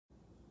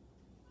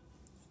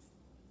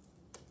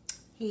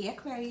Hey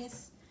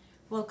Aquarius,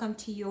 welcome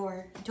to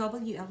your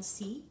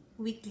WLC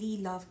Weekly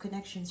Love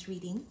Connections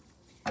reading.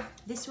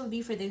 This will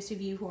be for those of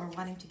you who are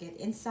wanting to get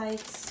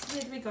insights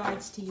with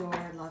regards to your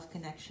love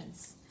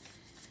connections.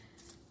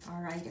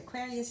 Alright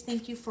Aquarius,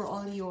 thank you for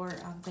all your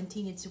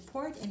continued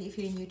support, and if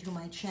you're new to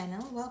my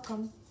channel,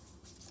 welcome.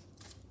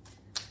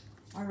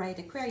 Alright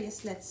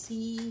Aquarius, let's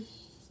see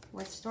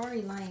what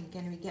storyline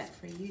can we get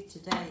for you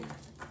today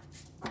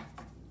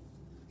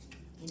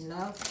in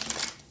love.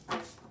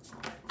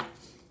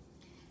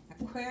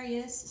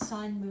 Aquarius,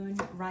 Sun, Moon,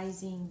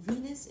 Rising,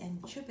 Venus,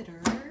 and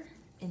Jupiter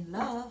in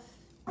love.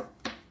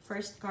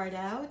 First card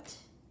out,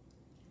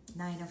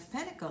 Nine of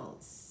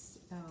Pentacles.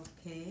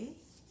 Okay.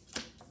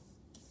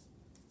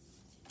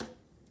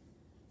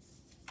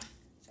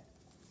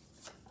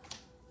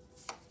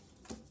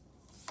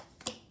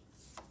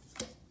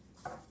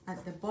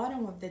 At the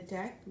bottom of the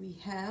deck, we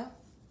have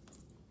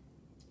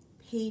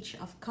Page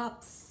of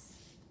Cups.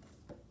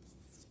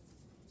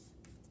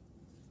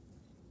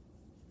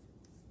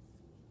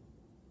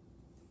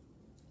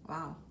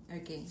 Wow,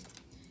 okay.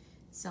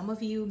 Some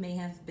of you may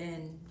have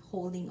been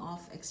holding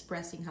off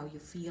expressing how you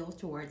feel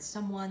towards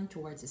someone,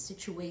 towards a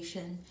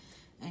situation,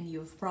 and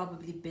you've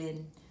probably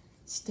been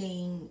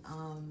staying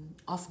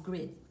off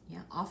grid,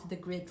 yeah, off the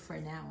grid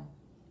for now.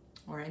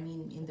 Or I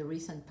mean, in the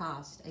recent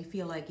past, I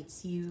feel like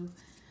it's you,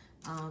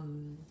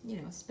 you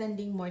know,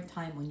 spending more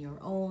time on your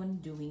own,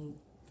 doing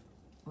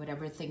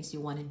whatever things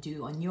you want to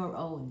do on your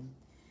own.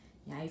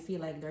 Yeah, I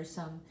feel like there's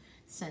some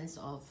sense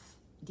of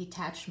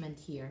detachment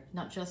here,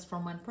 not just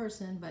from one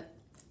person but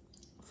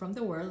from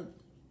the world.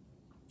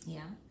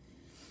 Yeah.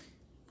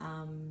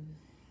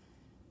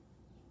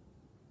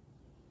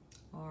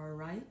 All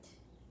right,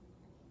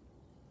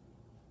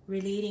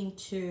 relating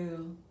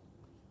to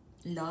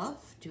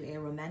love, to a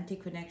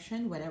romantic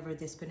connection, whatever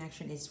this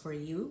connection is for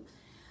you,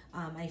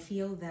 I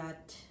feel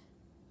that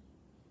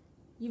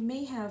you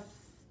may have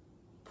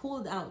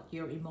pulled out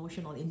your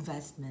emotional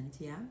investment.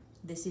 Yeah,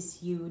 this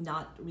is you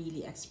not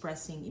really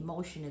expressing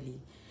emotionally,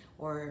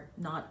 or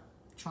not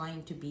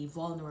trying to be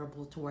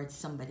vulnerable towards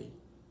somebody.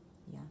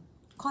 Yeah,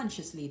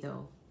 consciously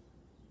though.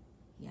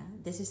 Yeah,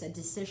 this is a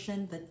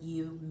decision that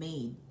you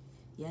made.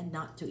 Yeah,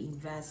 not to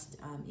invest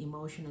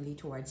emotionally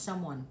towards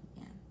someone.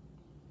 Yeah,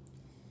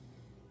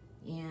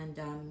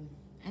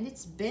 and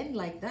it's been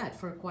like that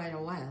for quite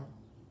a while,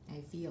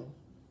 I feel.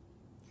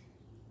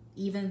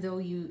 Even though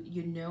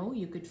you know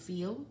you could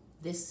feel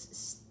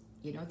this,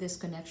 you know, this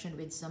connection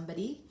with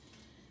somebody,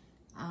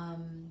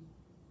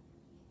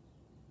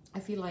 I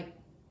feel like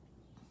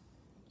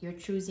you're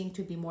choosing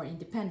to be more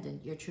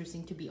independent. You're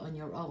choosing to be on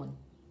your own.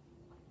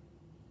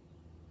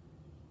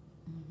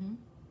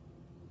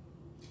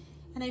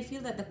 And I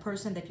feel that the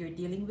person that you're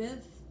dealing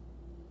with,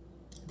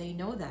 they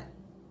know that.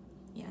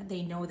 Yeah,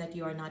 they know that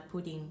you are not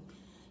putting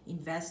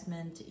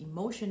investment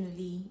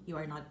emotionally. You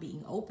are not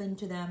being open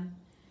to them.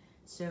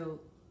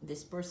 So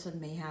this person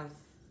may have,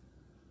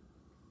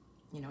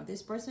 you know,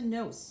 this person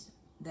knows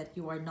that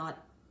you are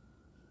not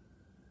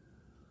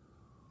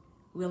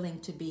willing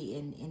to be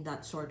in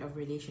that sort of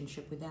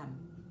relationship with them.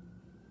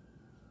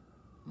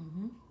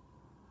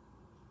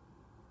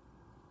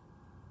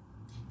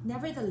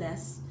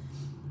 Nevertheless,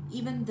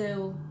 even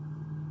though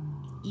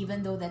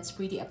that's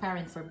pretty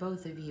apparent for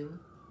both of you,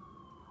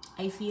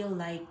 I feel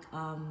like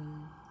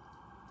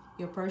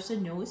your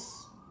person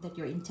knows that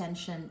your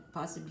intention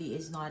possibly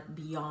is not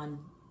beyond,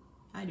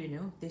 I don't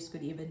know, this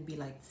could even be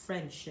like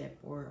friendship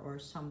or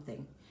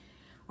something.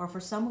 Or for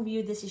some of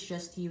you, this is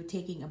just you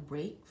taking a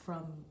break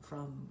from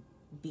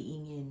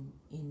being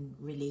in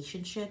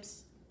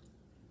relationships,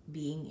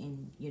 being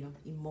in, you know,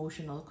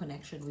 emotional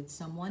connection with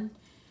someone.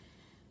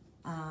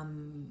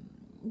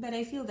 But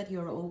I feel that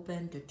you're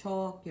open to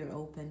talk, you're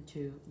open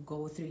to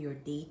go through your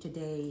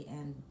day-to-day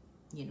and,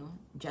 you know,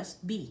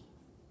 just be.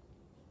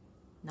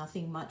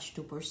 Nothing much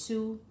to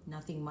pursue,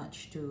 nothing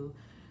much to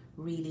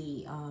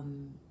really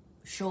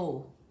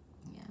show,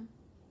 yeah,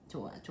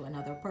 to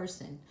another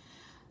person.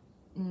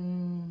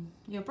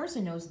 Your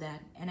person knows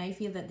that, and I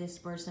feel that this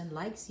person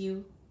likes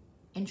you,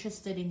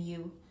 interested in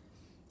you,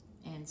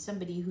 and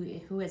somebody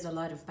who has a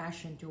lot of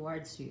passion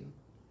towards you.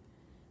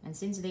 And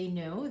since they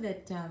know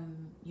that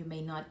you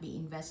may not be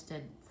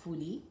invested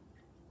fully,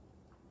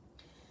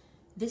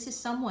 this is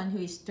someone who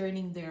is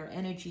turning their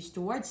energies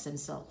towards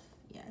themselves.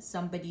 Yeah,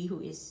 somebody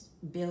who is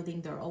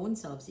building their own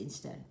selves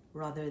instead,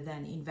 rather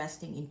than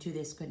investing into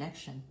this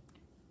connection.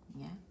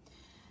 Yeah,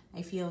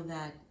 I feel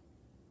that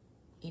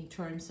in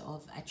terms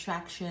of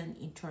attraction,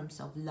 in terms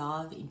of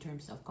love, in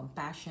terms of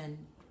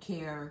compassion,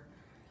 care,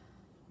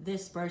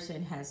 this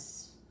person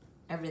has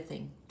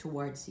everything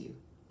towards you.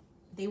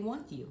 They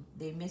want you,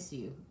 they miss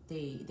you,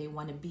 they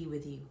want to be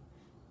with you,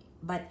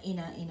 but in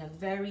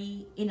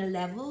a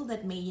level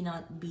that may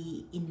not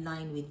be in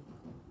line with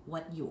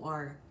what you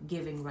are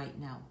giving right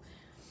now.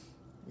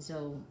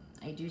 So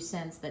I do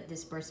sense that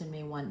this person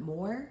may want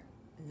more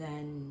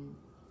than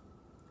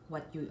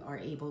what you are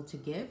able to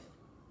give.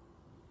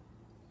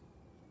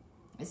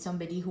 It's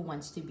somebody who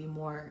wants to be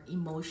more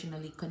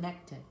emotionally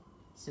connected,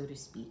 so to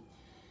speak.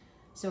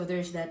 So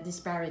there's that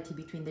disparity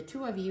between the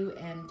two of you,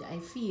 and I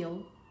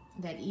feel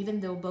that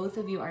even though both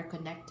of you are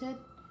connected,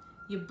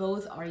 you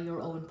both are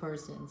your own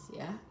persons.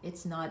 Yeah,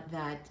 it's not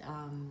that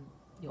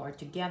you are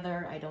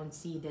together. I don't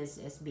see this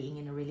as being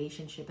in a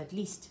relationship, at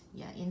least,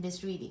 yeah, in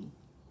this reading.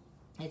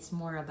 It's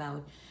more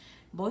about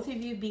both of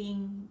you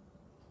being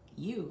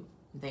you.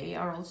 They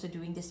are also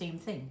doing the same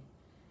thing.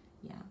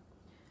 Yeah.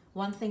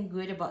 One thing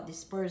good about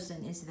this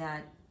person is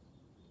that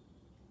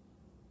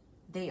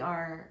they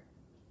are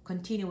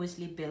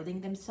continuously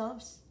building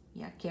themselves,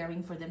 yeah,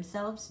 caring for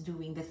themselves,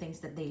 doing the things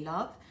that they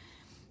love.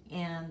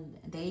 And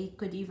they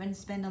could even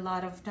spend a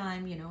lot of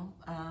time, you know,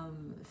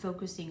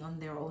 focusing on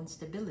their own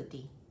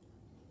stability,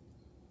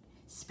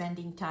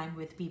 spending time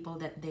with people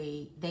that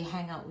they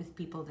hang out with,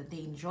 people that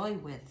they enjoy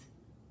with.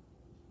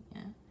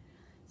 Yeah,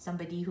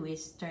 somebody who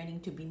is turning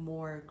to be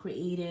more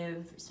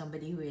creative,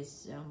 somebody who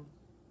is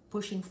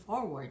pushing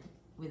forward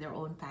with their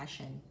own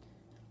passion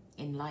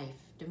in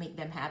life to make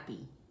them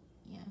happy.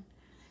 Yeah,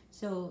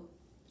 so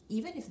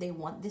even if they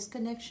want this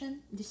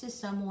connection, this is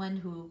someone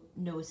who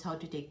knows how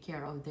to take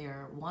care of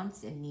their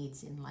wants and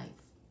needs in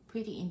life.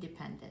 Pretty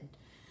independent.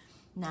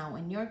 Now,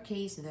 in your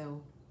case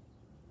though,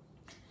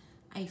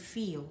 I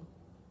feel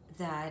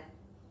that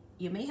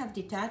you may have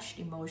detached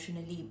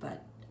emotionally,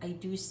 but I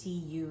do see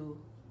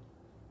you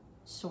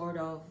sort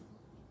of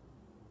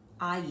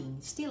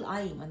still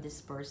eyeing on this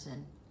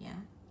person. Yeah,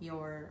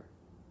 you're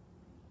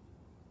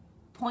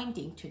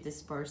pointing to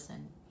this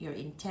person, your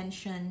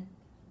intention.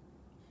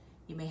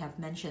 You may have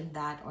mentioned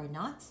that or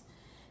not,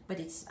 but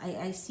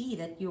I see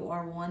that you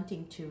are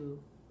wanting to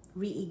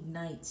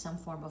reignite some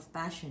form of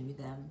passion with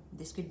them.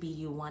 This could be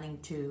you wanting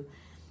to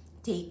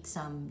take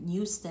some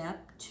new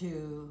step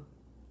to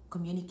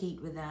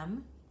communicate with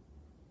them,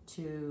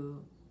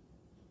 to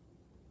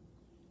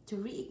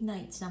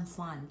reignite some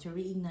fun, to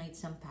reignite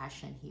some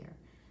passion here.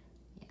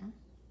 Yeah,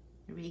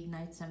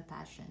 reignite some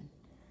passion.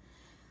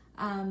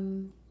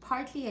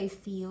 Partly I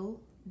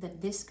feel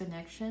that this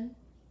connection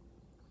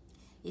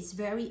is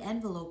very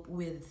enveloped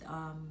with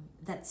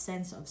that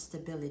sense of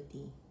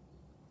stability,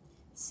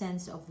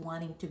 sense of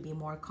wanting to be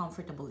more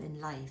comfortable in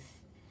life,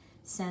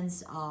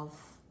 sense of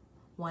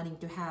wanting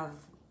to have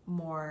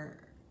more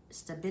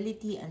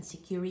stability and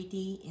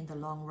security in the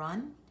long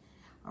run,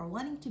 or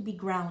wanting to be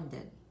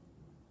grounded.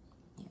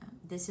 Yeah,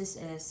 this is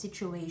a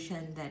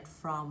situation that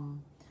for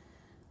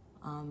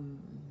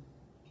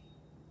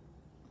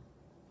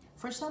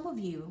some of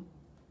you,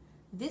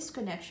 this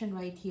connection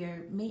right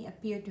here may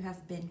appear to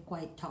have been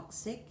quite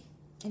toxic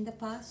in the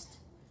past.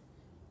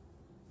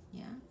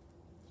 Yeah,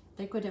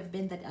 there could have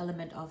been that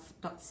element of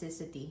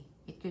toxicity.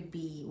 It could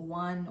be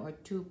one or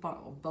two part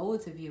or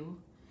both of you.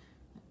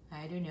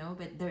 I don't know,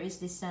 but there is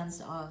this sense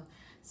of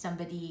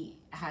somebody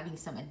having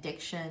some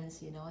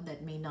addictions, you know,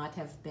 that may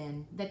have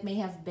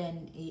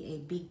been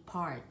a big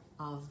part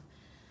of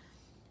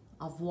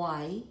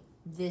why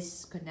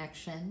this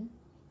connection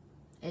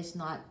is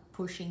not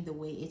pushing the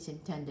way it's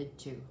intended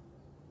to,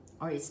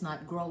 or it's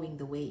not growing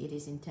the way it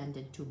is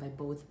intended to by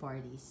both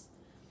parties.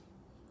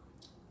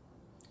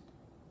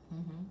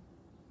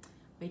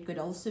 It could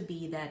also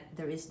be that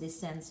there is this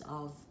sense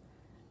of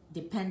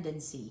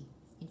dependency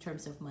in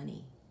terms of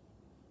money,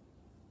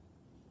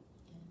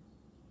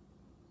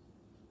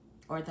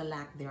 or the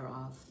lack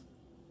thereof.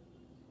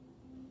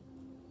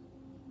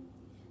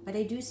 But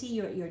I do see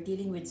you're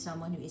dealing with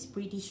someone who is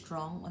pretty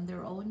strong on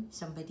their own,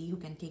 somebody who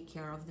can take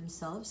care of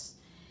themselves,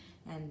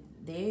 and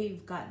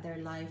they've got their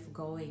life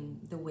going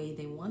the way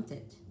they want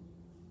it.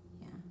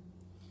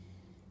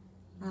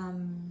 Yeah.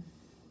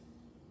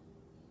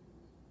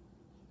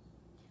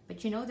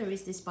 But you know, there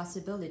is this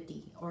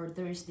possibility, or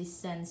there is this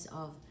sense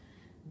of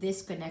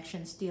this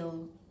connection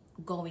still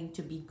going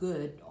to be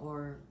good,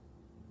 or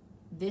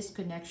this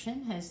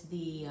connection has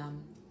the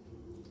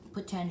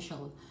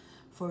potential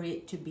for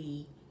it to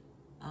be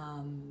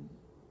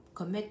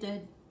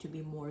committed, to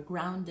be more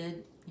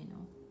grounded, you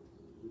know.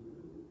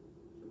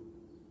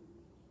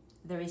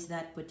 There is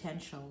that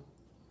potential.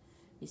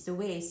 It's the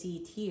way I see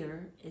it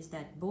here is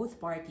that both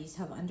parties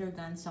have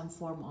undergone some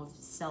form of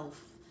self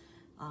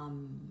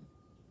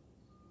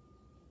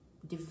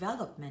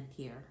development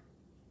here,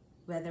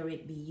 whether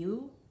it be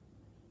you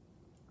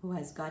who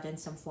has gotten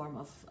some form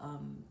of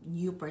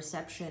new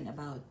perception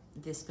about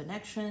this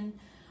connection,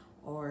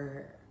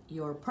 or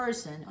your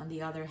person on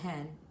the other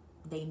hand,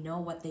 they know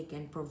what they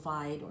can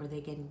provide or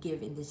they can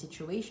give in this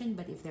situation,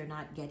 but if they're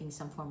not getting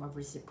some form of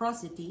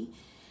reciprocity,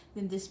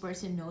 then this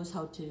person knows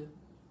how to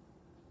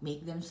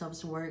make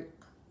themselves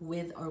work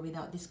with or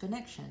without this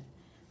connection.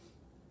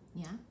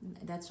 Yeah,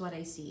 that's what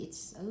I see.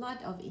 It's a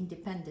lot of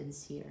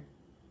independence here,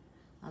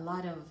 a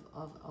lot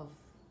of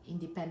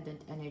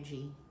independent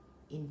energy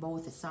in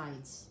both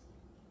sides.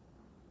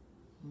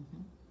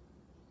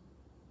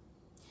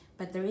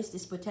 But there is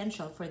this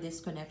potential for this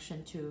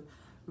connection to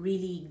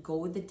really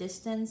go the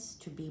distance,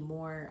 to be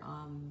more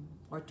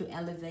or to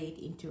elevate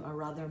into a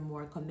rather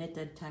more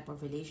committed type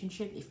of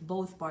relationship if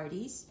both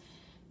parties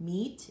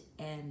meet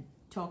and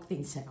talk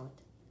things out.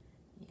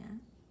 Yeah.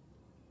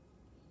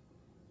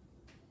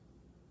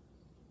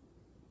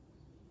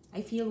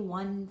 I feel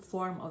one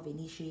form of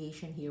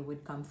initiation here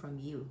would come from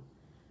you.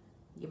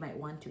 You might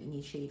want to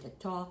initiate a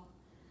talk,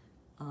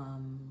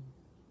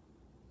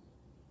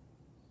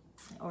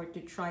 or to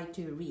try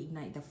to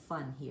reignite the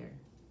fun here.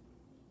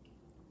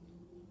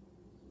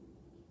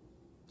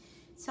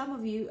 Some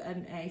of you,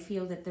 I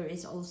feel that there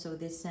is also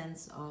this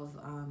sense of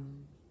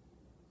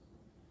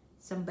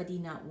somebody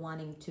not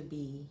wanting to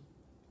be,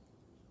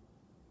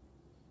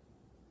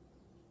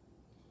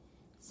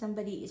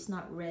 somebody is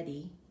not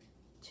ready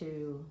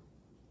to,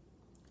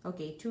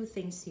 okay, two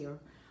things here.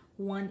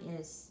 One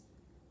is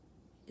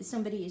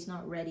somebody is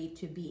not ready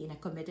to be in a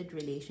committed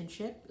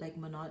relationship, like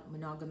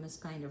monogamous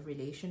kind of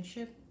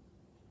relationship.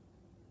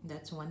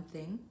 That's one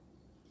thing,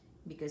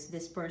 because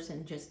this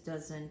person just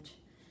doesn't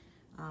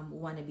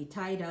want to be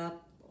tied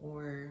up,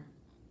 or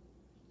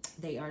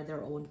they are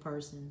their own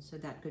person. So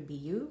that could be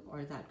you,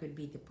 or that could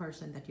be the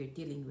person that you're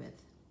dealing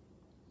with.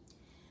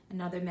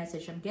 Another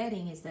message I'm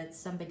getting is that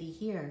somebody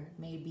here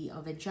may be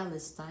of a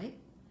jealous type.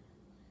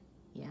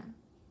 Yeah.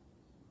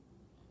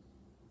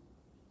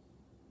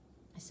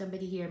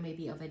 Somebody here may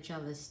be of a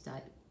jealous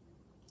type,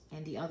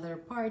 and the other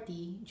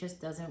party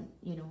just doesn't,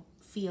 you know,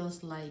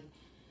 feels like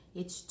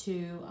it's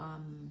too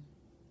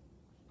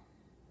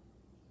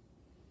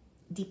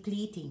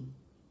depleting,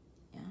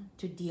 yeah,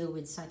 to deal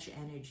with such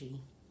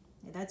energy.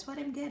 That's what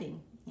I'm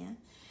getting, yeah.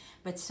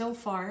 But so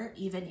far,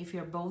 even if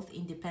you're both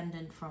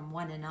independent from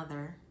one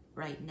another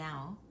right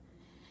now,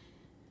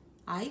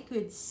 I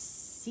could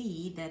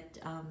see that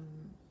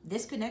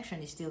this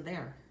connection is still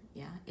there,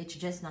 yeah. It's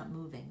just not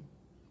moving.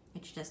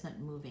 It's just not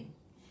moving.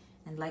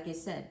 And like I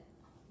said,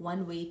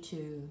 one way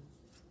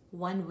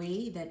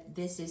that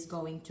this is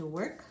going to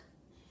work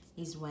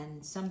is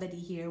when somebody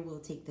here will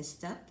take the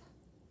step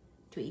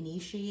to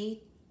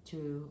initiate,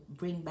 to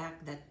bring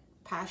back that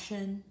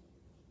passion.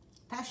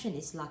 Passion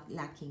is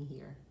lacking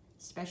here,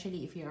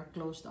 especially if you are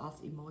closed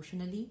off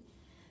emotionally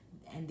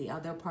and the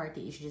other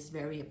party is just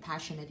very a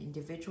passionate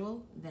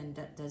individual, then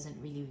that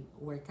doesn't really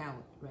work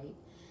out, right?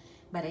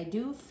 But I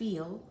do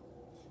feel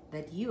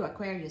that you,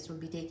 Aquarius, will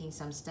be taking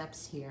some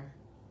steps here.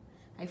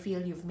 I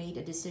feel you've made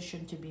a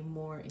decision to be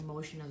more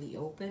emotionally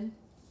open.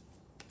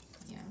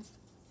 Yeah.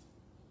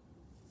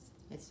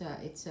 It's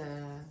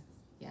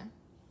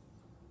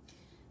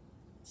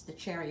the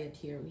Chariot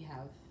here we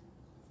have.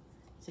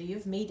 So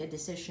you've made a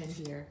decision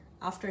here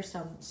after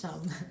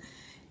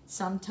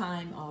some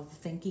time of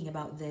thinking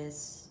about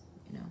this,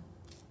 you know.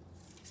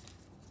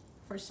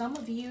 For some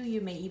of you,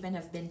 you may even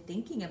have been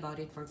thinking about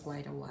it for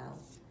quite a while.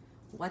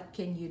 What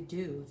can you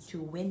do to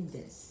win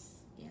this?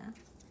 Yeah.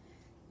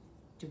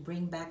 To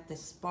bring back the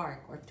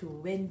spark, or to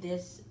win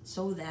this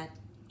so that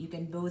you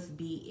can both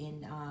be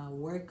in a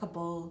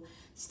workable,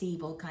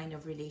 stable kind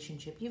of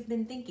relationship. You've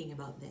been thinking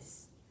about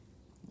this.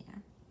 Yeah.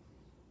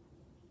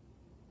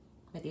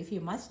 But if you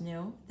must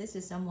know, this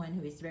is someone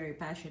who is very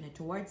passionate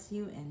towards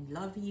you and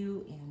love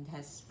you and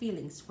has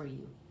feelings for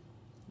you.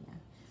 Yeah.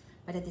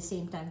 But at the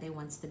same time, they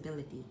want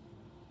stability.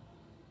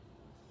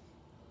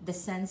 The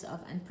sense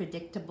of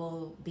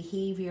unpredictable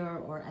behavior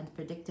or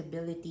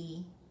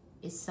unpredictability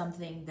is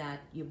something that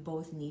you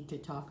both need to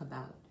talk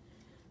about.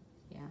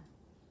 Yeah.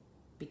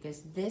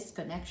 Because this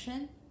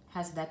connection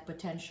has that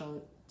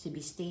potential to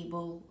be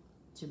stable,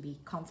 to be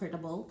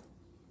comfortable.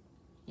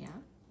 Yeah.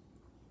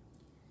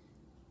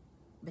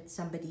 But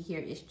somebody here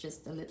is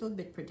just a little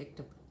bit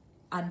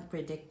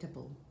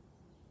unpredictable.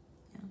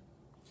 Yeah.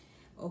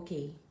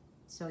 Okay.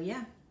 So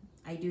yeah,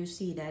 I do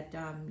see that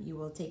you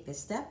will take the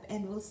step,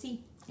 and we'll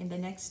see in the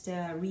next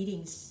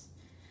readings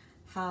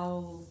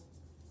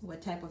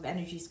what type of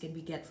energies can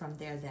we get from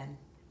there then.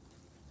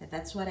 But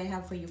that's what I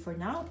have for you for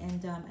now,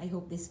 and I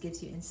hope this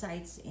gives you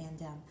insights,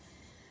 and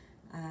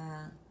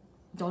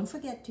don't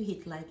forget to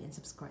hit like and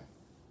subscribe.